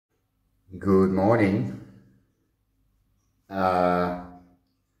Good morning. Last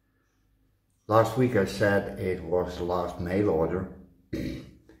week I said it was the last mail order.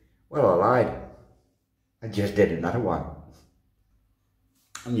 Well, I lied. I just did another one.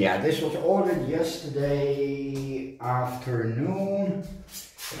 Yeah, this was ordered yesterday afternoon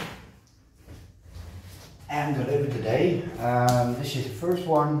and delivered today. This is the first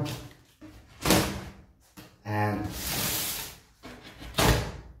one, and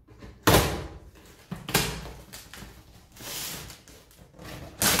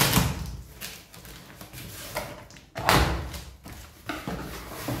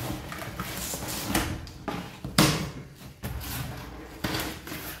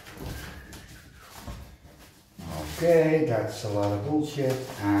okay, that's a lot of bullshit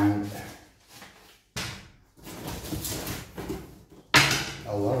and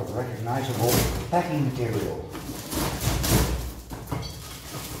a lot of recognizable packing material.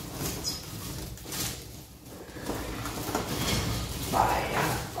 I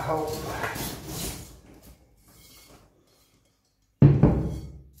hope.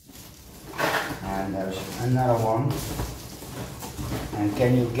 And there's another one. And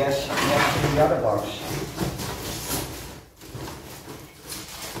can you guess next to the other box?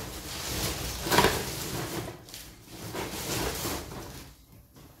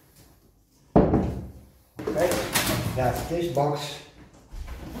 That's this box.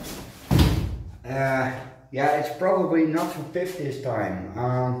 Yeah, it's probably not for Pip this time.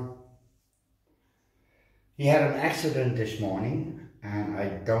 He had an accident this morning and I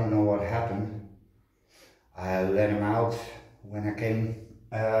don't know what happened. I let him out when I came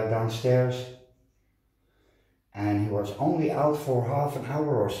downstairs, and he was only out for half an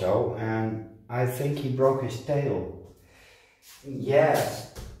hour or so, and I think he broke his tail.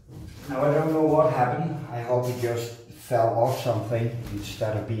 Yes. Now I don't know what happened. I hope he just fell off something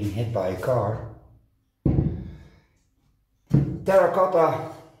instead of being hit by a car.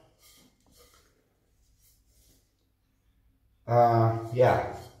 Terracotta.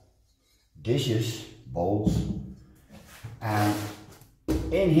 Yeah. Dishes, bowls. And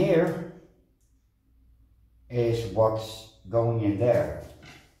in here is what's going in there.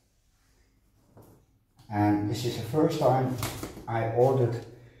 And this is the first time I ordered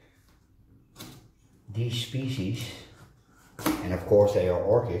these species, and of course they are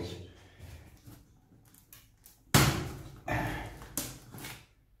orchids.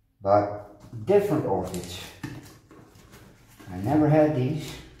 But different orchids. I never had these.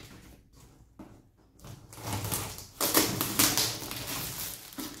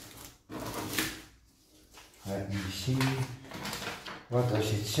 Let me see. What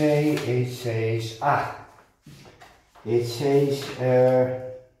does it say? It says, it says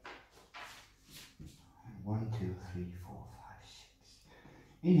 1, 2, 3, 4, 5, 6.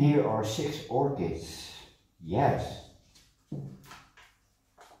 In here are 6 orchids. Yes.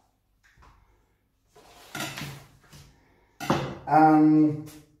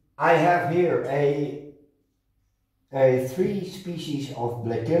 I have here a 3 species of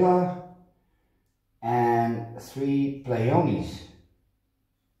Bletila and 3 Pleiones.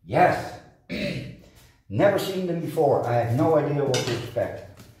 Yes. Never seen them before. I have no idea what to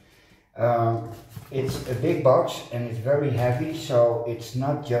expect. It's a big box and it's very heavy, so it's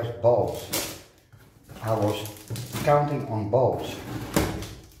not just bulbs. I was counting on bulbs.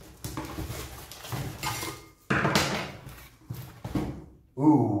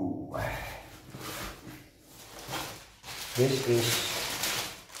 Ooh. This is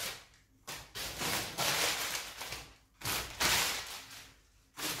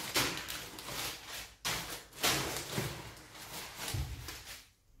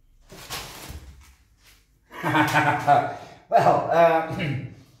well,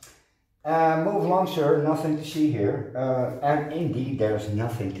 move along, sir, nothing to see here. And indeed, there's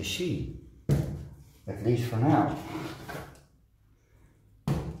nothing to see, at least for now.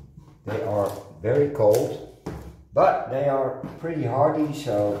 They are very cold, but they are pretty hardy,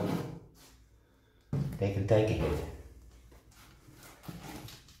 so they can take a hit.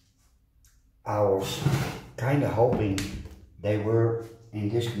 I was kind of hoping they were in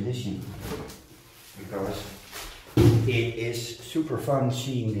this condition, because it is super fun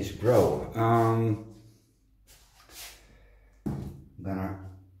seeing this grow.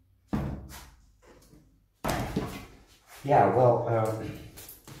 Yeah, well,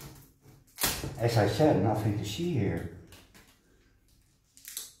 as I said, nothing to see here.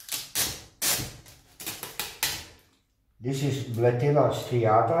 This is Bletila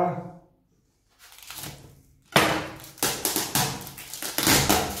striata.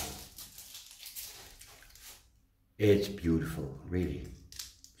 It's beautiful, really.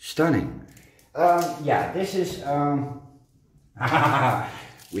 Stunning. Yeah, this is,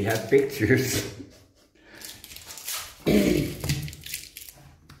 we have pictures. Here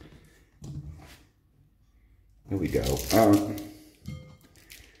we go.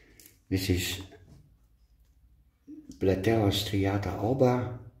 This is Bletila striata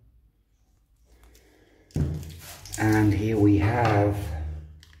alba. And here we have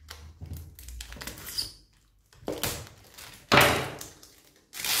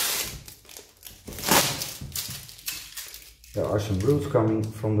there are some roots coming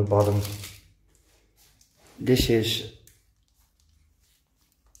from the bottom. This is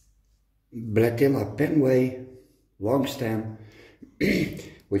Bletila penway, long stem,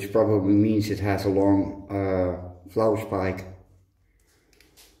 which probably means it has a long flower spike.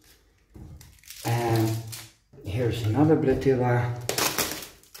 And here's another Bletila.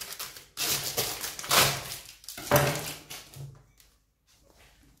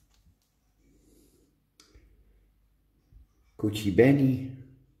 Cucibeni.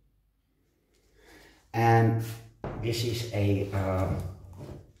 And this is a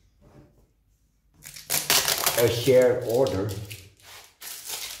shared order.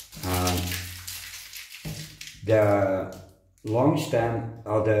 The long stem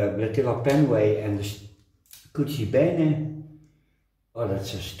of the Bletila penway and the Cucibeni. Oh,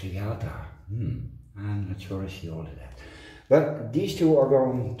 that's a striata. I'm not sure I see all of that. But these two are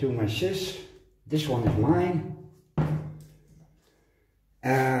going to my sis. This one is mine.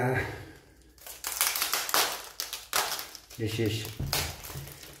 This is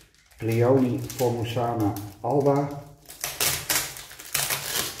Pleione and alba.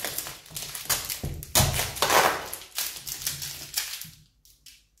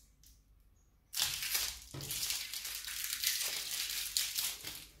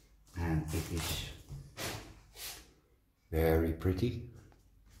 And it is very pretty.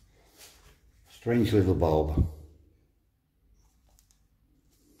 Strange little bulb.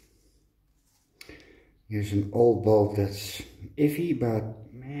 Here's an old bulb that's iffy,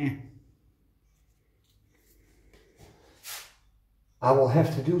 but meh. I will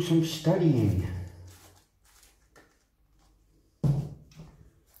have to do some studying.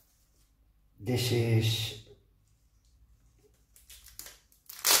 This is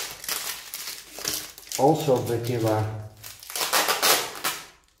also Bletila.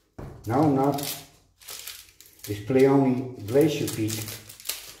 No, not. It's Pleione Glacier Peak.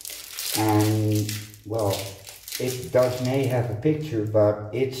 And well, it may have a picture,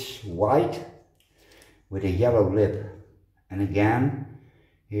 but it's white with a yellow lip. And again,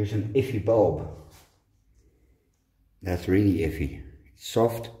 here's an iffy bulb. That's really iffy. It's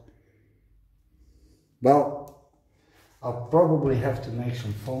soft. Well, I'll probably have to make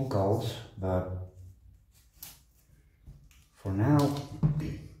some phone calls, but for now.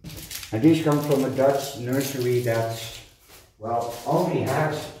 And these come from a Dutch nursery that's, well, only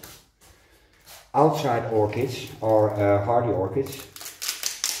has outside orchids or hardy orchids.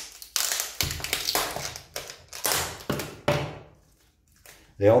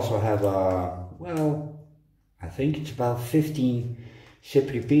 They also have well, I think it's about 15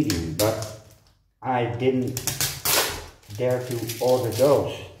 Cypripedium, but I didn't dare to order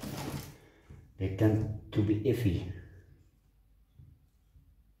those. They tend to be iffy.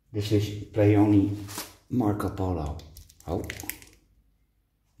 This is Pleione Marco Polo. Oh,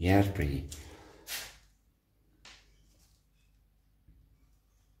 yeah, it's pretty.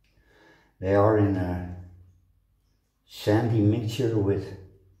 They are in a sandy mixture with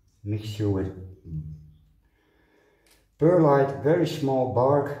perlite, very small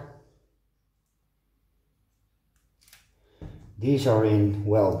bark. These are in,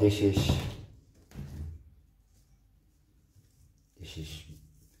 well, this is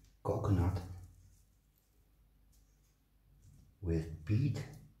coconut with beet,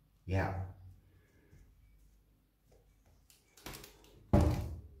 yeah.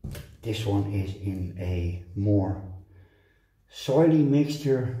 This one is in a more soily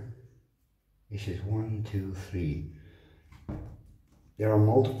mixture. This is 1, 2, 3. There are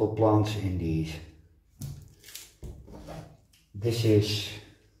multiple plants in these. This is,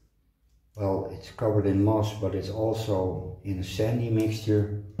 well, it's covered in moss, but it's also in a sandy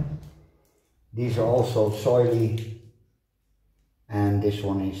mixture. These are also soily, and this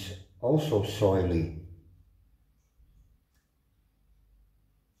one is also soily.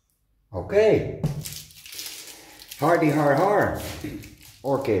 Okay, hardy har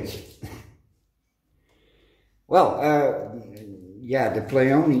orchids. Well, yeah, the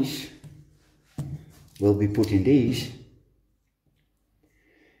Pleiones will be put in these,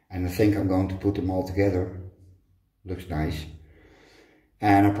 and I think I'm going to put them all together. Looks nice.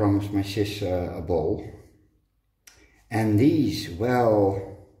 And I promised my sis a bowl. And these,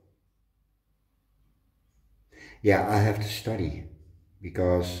 well, yeah, I have to study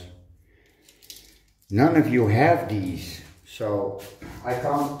because none of you have these, so I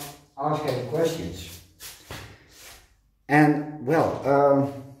can't ask any questions. And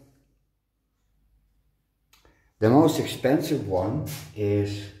well, the most expensive one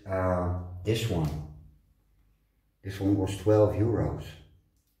is this one. This one was 12 euros.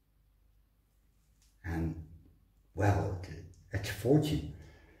 And well, it's a fortune.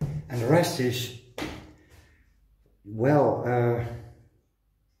 And the rest is, well,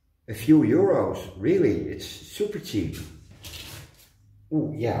 a few euros, really. It's super cheap.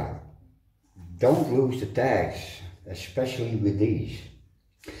 Ooh, yeah. Don't lose the tags, especially with these.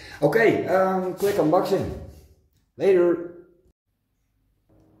 Okay, quick unboxing. Later.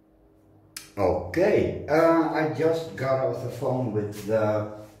 Okay, I just got off the phone with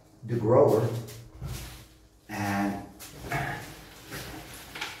the grower, and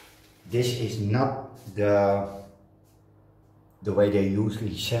this is not the way they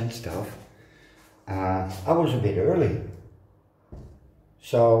usually send stuff. I was a bit early,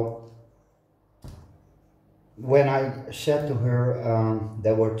 so when I said to her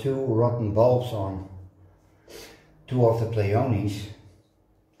there were 2 rotten bulbs on 2 of the Pleiones,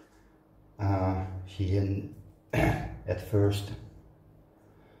 she didn't at first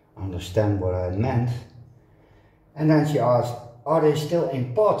understand what I meant, and then she asked, are they still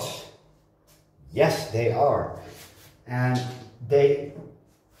in pots? Yes, they are, and they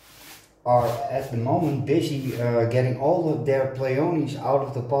are at the moment busy getting all of their Pleiones out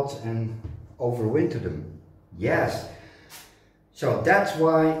of the pots and overwinter them. Yes, so that's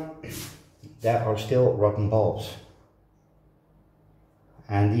why there are still rotten bulbs.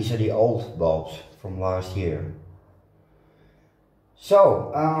 And these are the old bulbs from last year.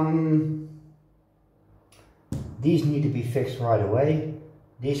 So, these need to be fixed right away.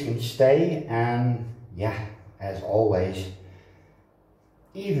 These can stay, and yeah, as always,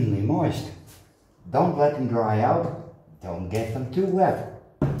 evenly moist. Don't let them dry out. Don't get them too wet.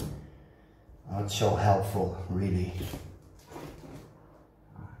 Oh, it's so helpful, really.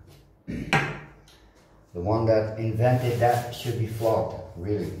 The one that invented that should be flogged,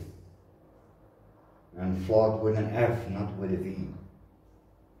 really. And flogged with an F, not with a V.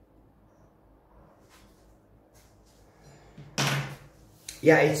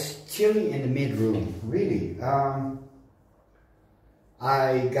 Yeah, it's chilly in the mid-room, really.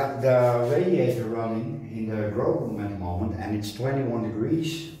 I got the radiator running in the grow room at the moment, and it's 21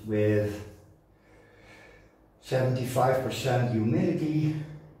 degrees with 75% humidity.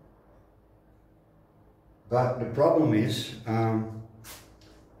 But the problem is,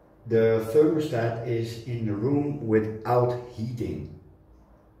 the thermostat is in the room without heating.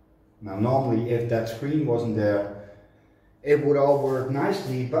 Now normally if that screen wasn't there, it would all work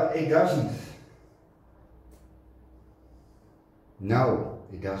nicely, but it doesn't. No,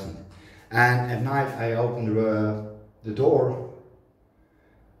 it doesn't. And at night I open the door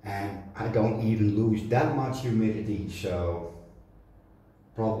and I don't even lose that much humidity, so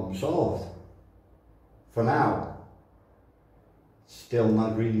problem solved. For now. Still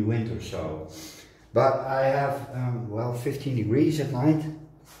not really winter, so. But I have, well, 15 degrees at night.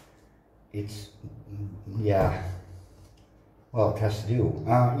 It's, yeah. Well, it has to do.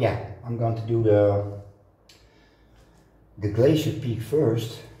 Yeah, I'm going to do the glacier peak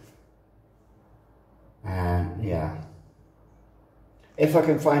first. And yeah. If I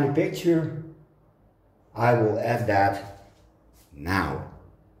can find a picture, I will add that now.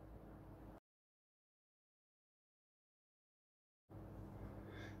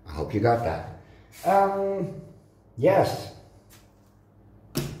 I hope you got that. Yes.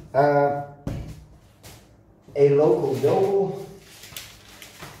 A local yodel.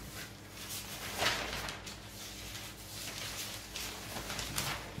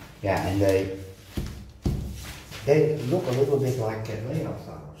 Yeah, and they look a little bit like Cattleya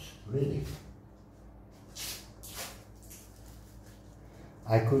flowers, really.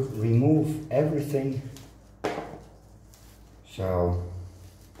 I could remove everything, so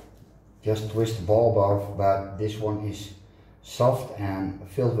just twist the bulb off, but this one is soft and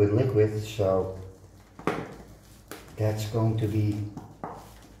filled with liquid, so that's going to be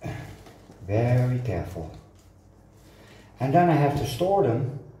very careful. And then I have to store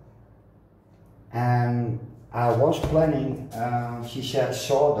them, and I was planning, she said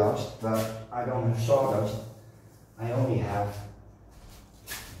sawdust, but I don't have sawdust. I only have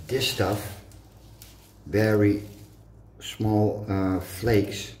this stuff, very small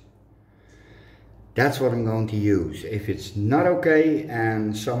flakes. That's what I'm going to use. If it's not okay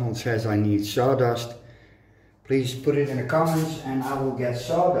and someone says I need sawdust, please put it in the comments and I will get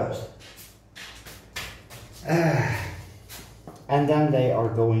sawdust. And then they are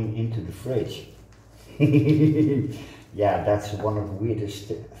going into the fridge. Yeah, that's one of the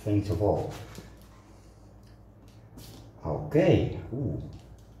weirdest things of all. Okay, ooh.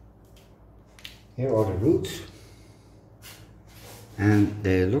 Here are the roots. And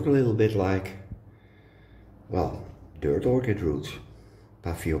they look a little bit like, well, dirt orchid roots.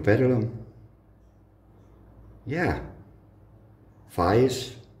 Paphiopedilum. Yeah.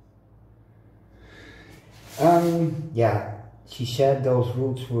 Vias. Yeah, she said those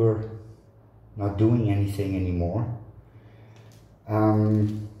roots were not doing anything anymore.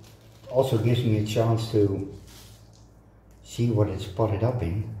 Also gives me a chance to see what it's potted up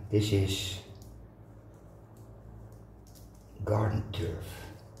in. This is garden turf.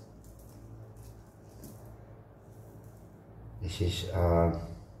 This is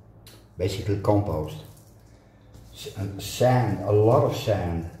basically compost. Sand, a lot of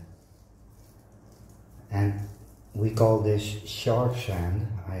sand. And we call this sharp sand.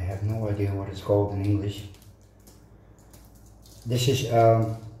 I have no idea what it's called in English. This is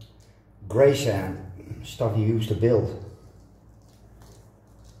grey sand, stuff you use to build.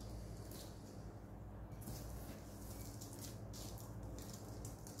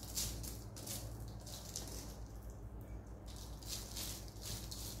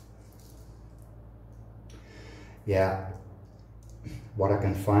 Yeah, what I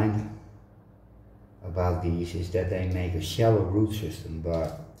can find about these is that they make a shallow root system,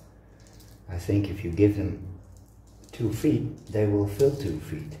 but I think if you give them 2 feet, they will fill 2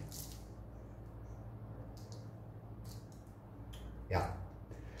 feet. Yeah,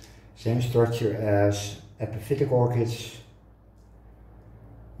 same structure as epiphytic orchids.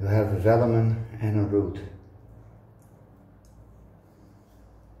 You have a velamen and a root.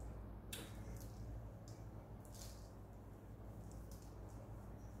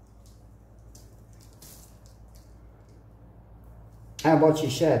 And what she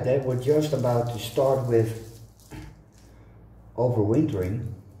said, they were just about to start with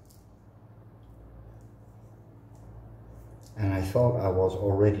overwintering. And I thought I was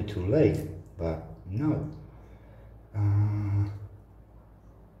already too late, but no.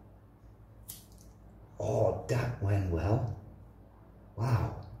 Oh, that went well.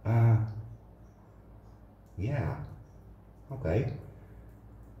 Wow. Yeah. Okay.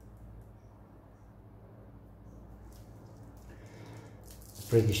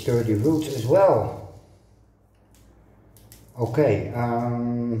 Pretty sturdy roots as well. Okay,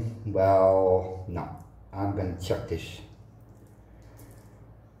 well, no, I'm gonna chuck this.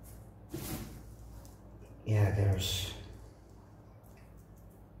 Yeah, there's,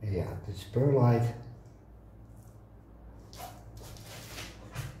 yeah, it's perlite.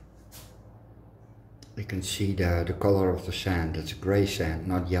 You can see the color of the sand. It's gray sand,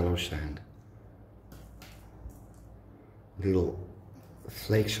 not yellow sand. Little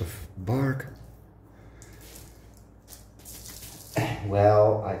flakes of bark.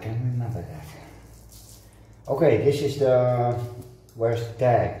 Well, I can remember that. Okay, this is the, where's the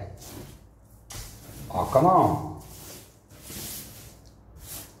tag? Oh, come on.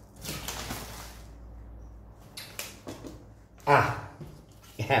 Ah,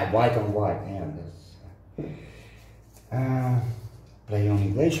 yeah, white on white. Yeah, that's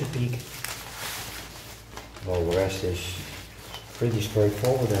Pleione Glacier Peak. Well, the rest is pretty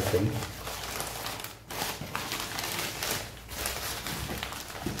straightforward, I think.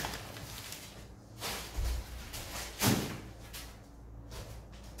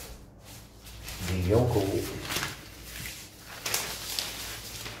 The yokel.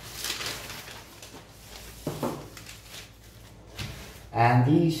 And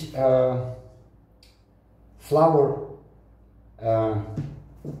these flower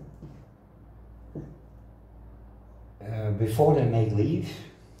before they make leaves,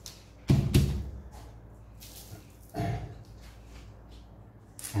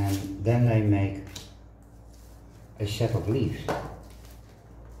 and then they make a set of leaves.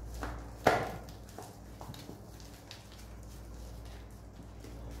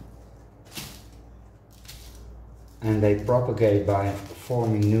 And they propagate by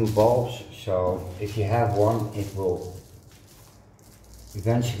forming new bulbs, so if you have one, it will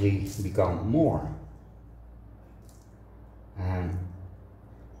eventually become more. And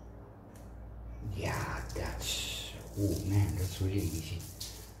yeah, that's, oh man, that's really easy.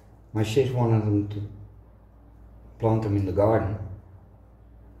 My sis wanted them to plant them in the garden.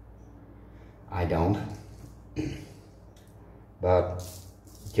 I don't. But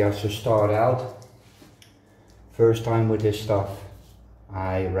just to start out, First time with this stuff,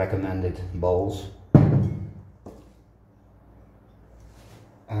 I recommended bowls.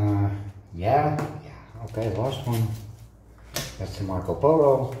 Yeah, okay, last one. That's the Marco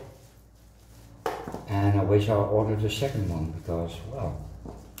Polo. And I wish I ordered the second one because, well,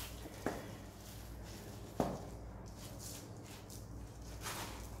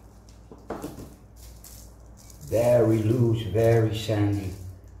 very loose, very sandy.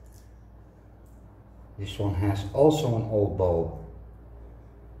 This one has also an old bow.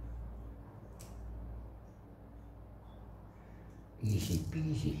 Easy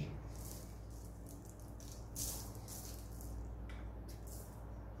peasy.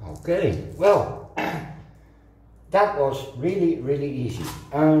 Okay, well, that was really easy.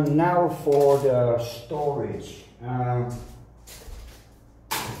 Now for the storage.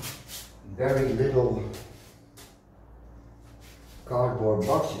 Very little cardboard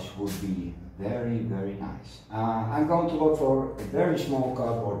boxes would be very nice. I'm going to look for very small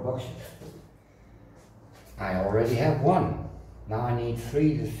cardboard boxes. I already have one. Now I need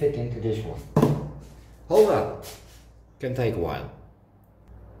 3 to fit into this one. Hold up. Can take a while.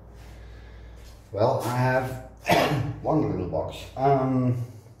 Well, I have one little box.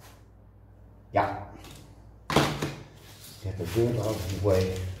 Yeah. Get the dirt out of the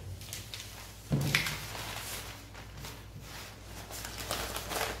way.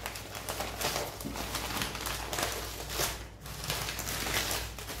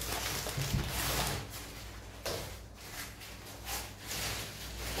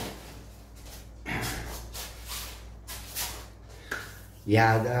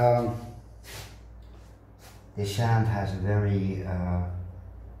 Yeah, the sand has a very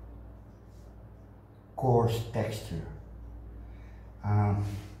coarse texture.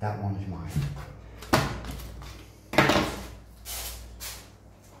 That one is mine.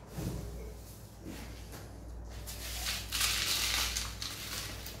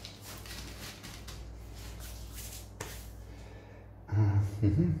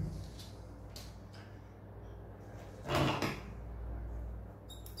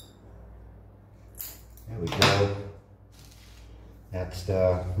 There we go. That's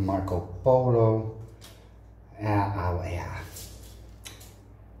the Marco Polo.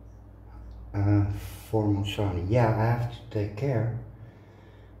 For Musani. Yeah, I have to take care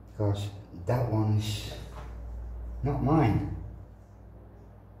because that one is not mine.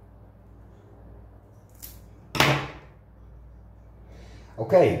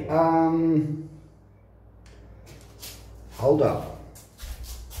 Okay, hold up.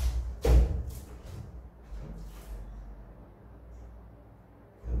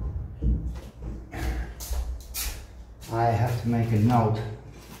 I have to make a note.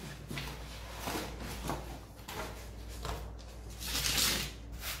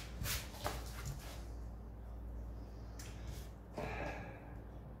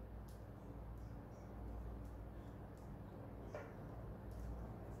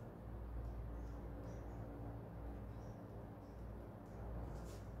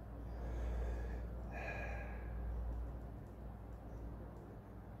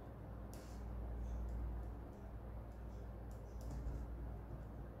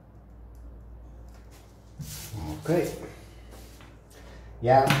 Okay.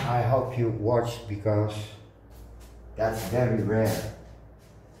 Yeah, I hope you watched because that's very rare.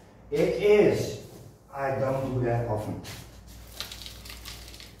 It is. I don't do that often.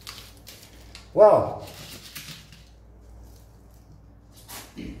 Well,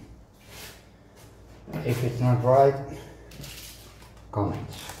 if it's not right,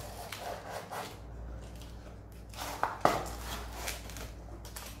 comments.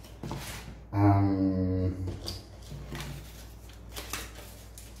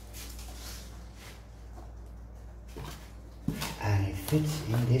 And it fits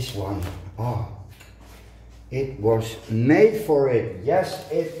in this one. Oh, it was made for it. Yes,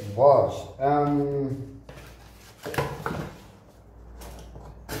 it was. No,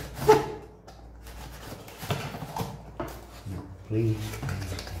 please.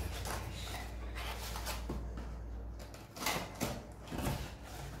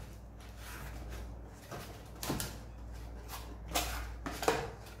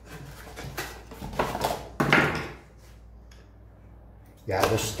 Yeah,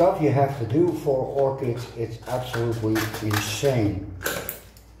 the stuff you have to do for orchids, it's absolutely insane.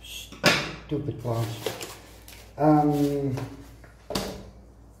 Stupid plants.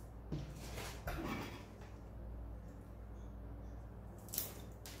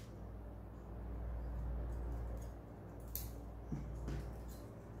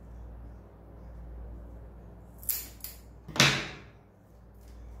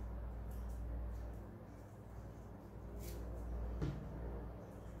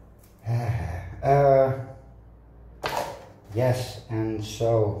 Yes, and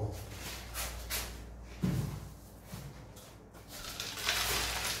so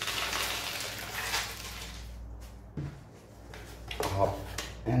hop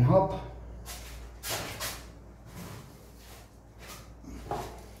and hop.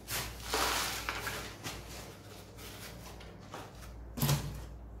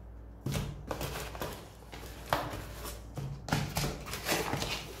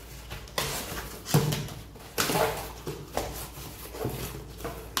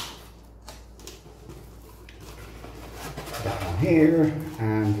 Here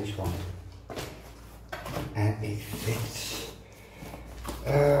and this one, and it fits.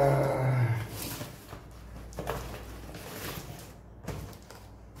 There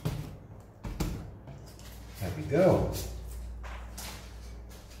we go,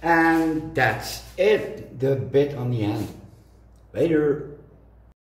 and that's it, the bit on the end. Later.